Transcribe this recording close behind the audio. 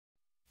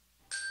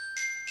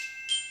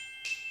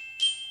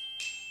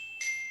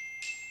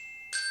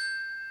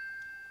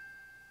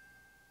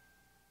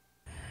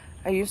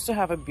I used to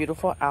have a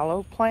beautiful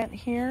aloe plant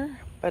here,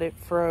 but it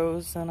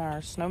froze in our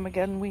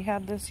snowmageddon we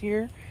had this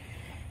year.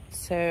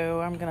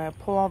 So I'm gonna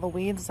pull all the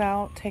weeds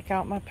out, take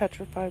out my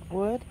petrified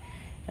wood,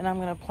 and I'm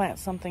gonna plant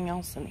something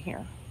else in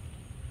here.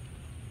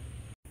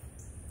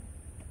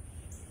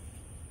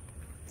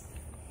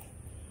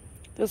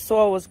 This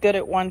soil was good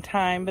at one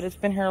time, but it's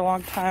been here a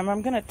long time.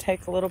 I'm gonna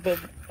take a little bit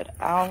of it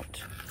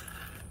out.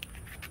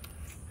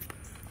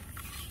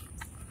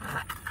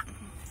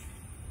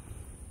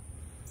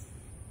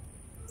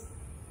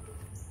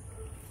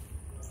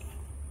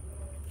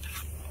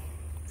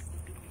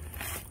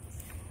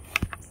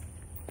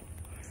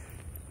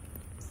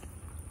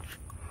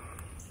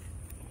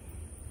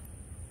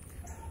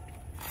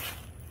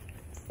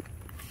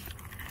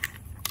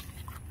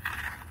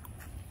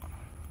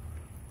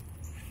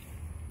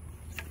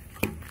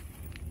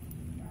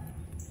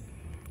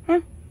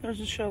 There's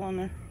a shell on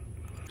there.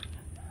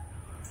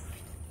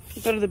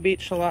 We go to the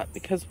beach a lot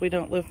because we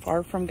don't live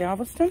far from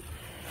Galveston.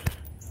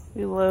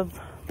 We live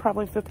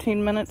probably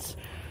 15 minutes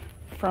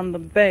from the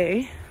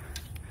bay,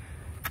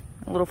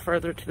 a little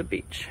further to the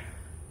beach.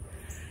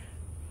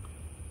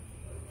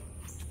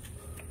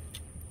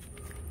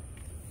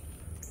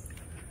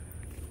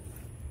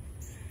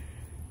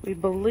 We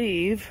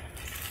believe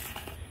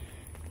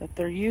that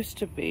there used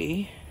to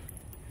be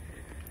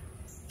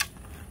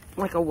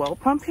like a well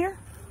pump here.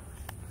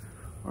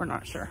 We're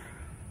not sure.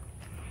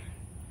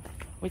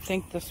 We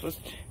think this was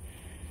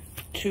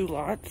 2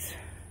 lots.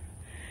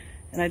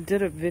 And I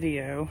did a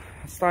video,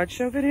 a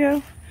slideshow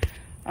video,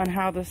 on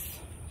how this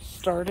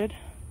started.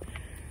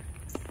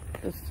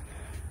 This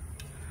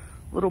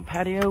little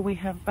patio we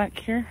have back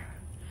here.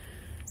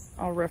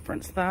 I'll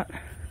reference that.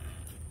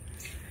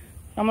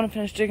 I'm gonna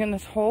finish digging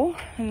this hole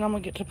and then I'm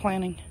gonna get to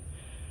planting.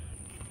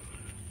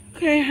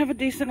 Okay, I have a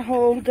decent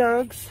hole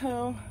dug,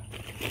 so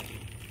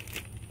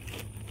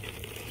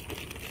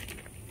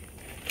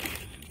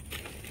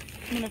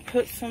I'm gonna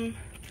put some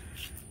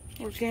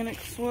organic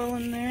soil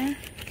in there.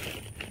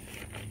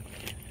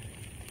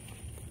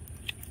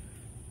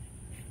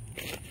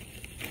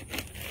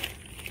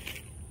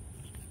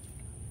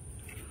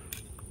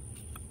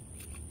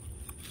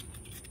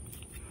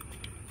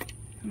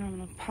 And I'm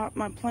gonna pop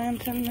my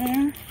plant in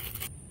there.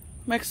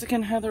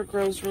 Mexican heather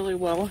grows really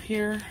well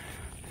here.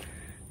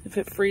 If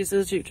it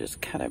freezes, you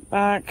just cut it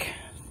back.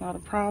 It's not a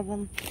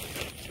problem.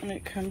 And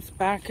it comes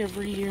back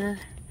every year.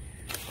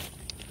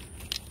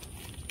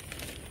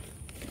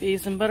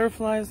 Bees and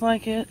butterflies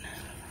like it.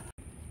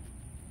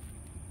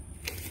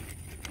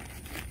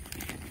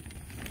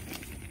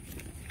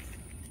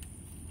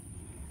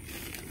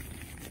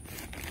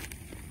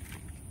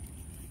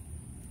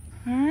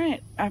 All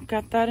right, I've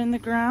got that in the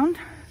ground.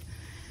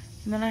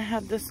 And then I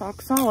had this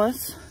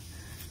oxalis.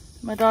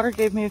 My daughter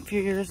gave me a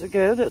few years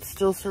ago that's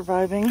still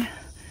surviving. It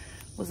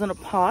was in a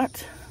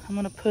pot. I'm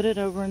gonna put it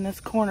over in this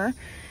corner.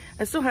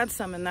 I still had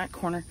some in that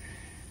corner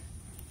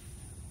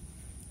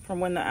from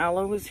when the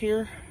aloe was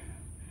here.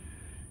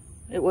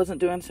 It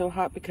wasn't doing so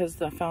hot because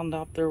I found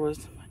out there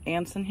was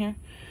ants in here.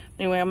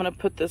 Anyway, I'm gonna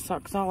put this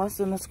oxalis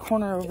in this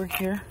corner over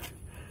here.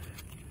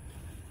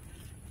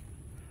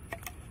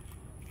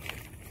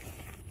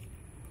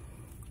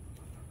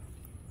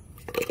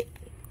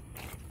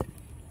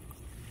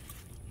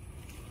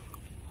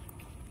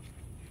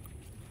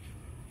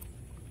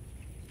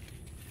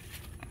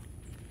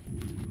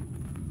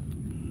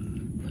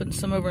 Putting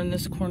some over in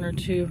this corner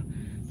too.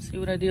 See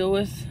what I deal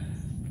with?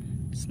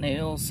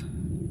 Snails.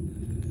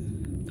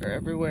 They're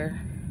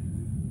everywhere.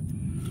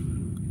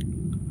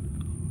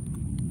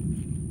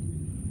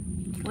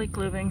 Lake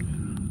living.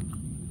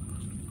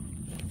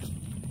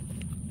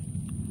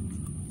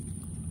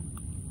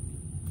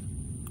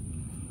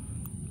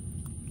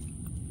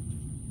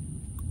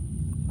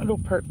 It'll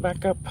perk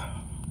back up.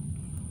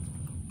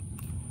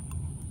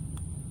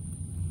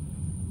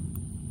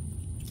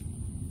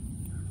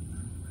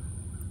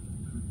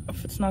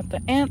 If it's not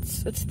the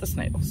ants, it's the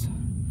snails.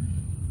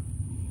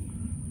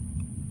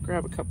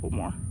 Grab a couple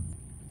more.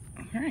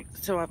 Alright,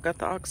 so I've got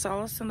the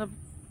oxalis in the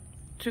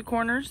 2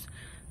 corners,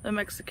 the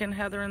Mexican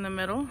heather in the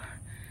middle,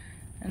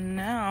 and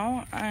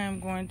now I am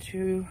going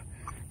to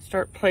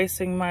start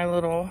placing my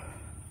little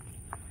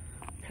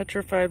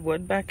petrified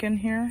wood back in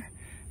here.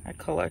 I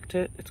collect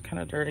it. It's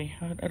kind of dirty.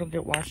 It'll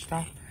get washed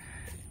off.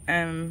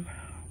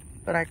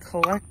 But I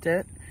collect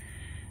it.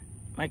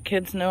 My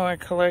kids know I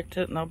collect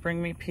it, and they'll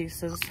bring me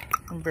pieces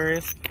from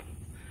various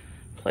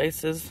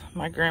places.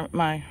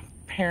 My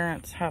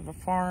parents have a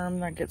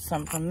farm. I get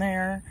some from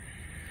there.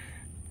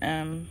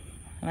 And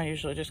I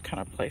usually just kind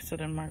of place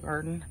it in my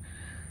garden.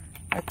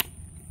 I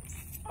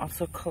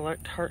also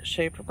collect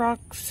heart-shaped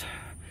rocks,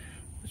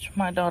 which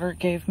my daughter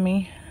gave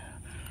me.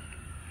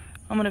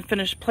 I'm gonna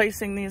finish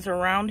placing these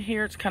around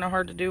here. It's kind of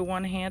hard to do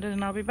one-handed,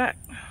 and I'll be back.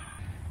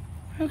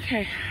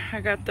 Okay,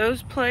 I got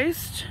those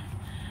placed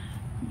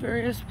in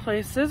various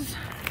places.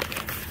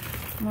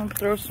 I'm gonna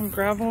throw some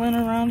gravel in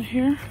around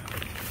here.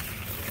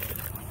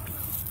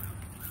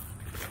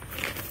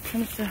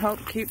 Just to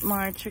help keep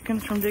my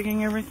chickens from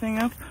digging everything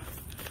up.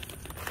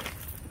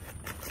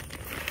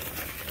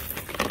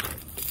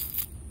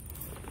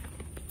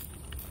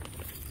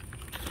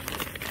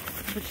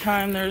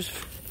 Anytime there's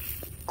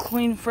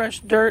clean,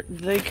 fresh dirt,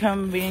 they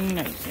come being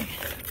nosy.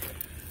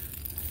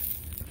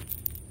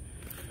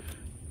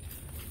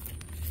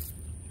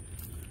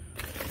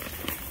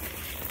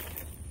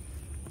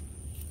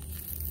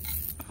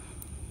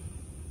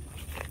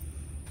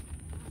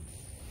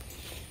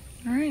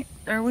 All right,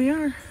 there we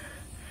are.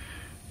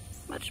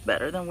 Much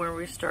better than where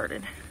we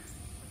started.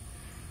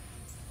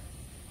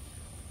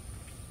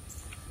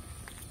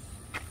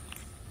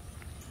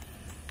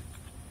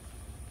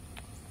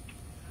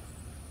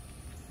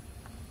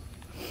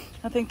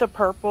 I think the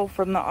purple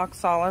from the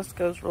Oxalis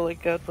goes really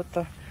good with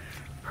the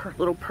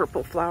little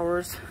purple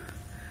flowers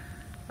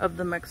of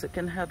the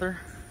Mexican heather.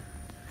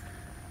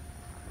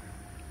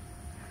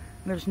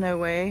 There's no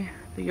way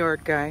the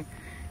yard guy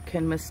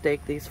can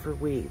mistake these for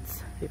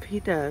weeds. If he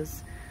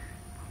does,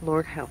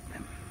 Lord help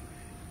him.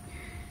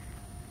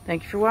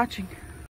 Thank you for watching.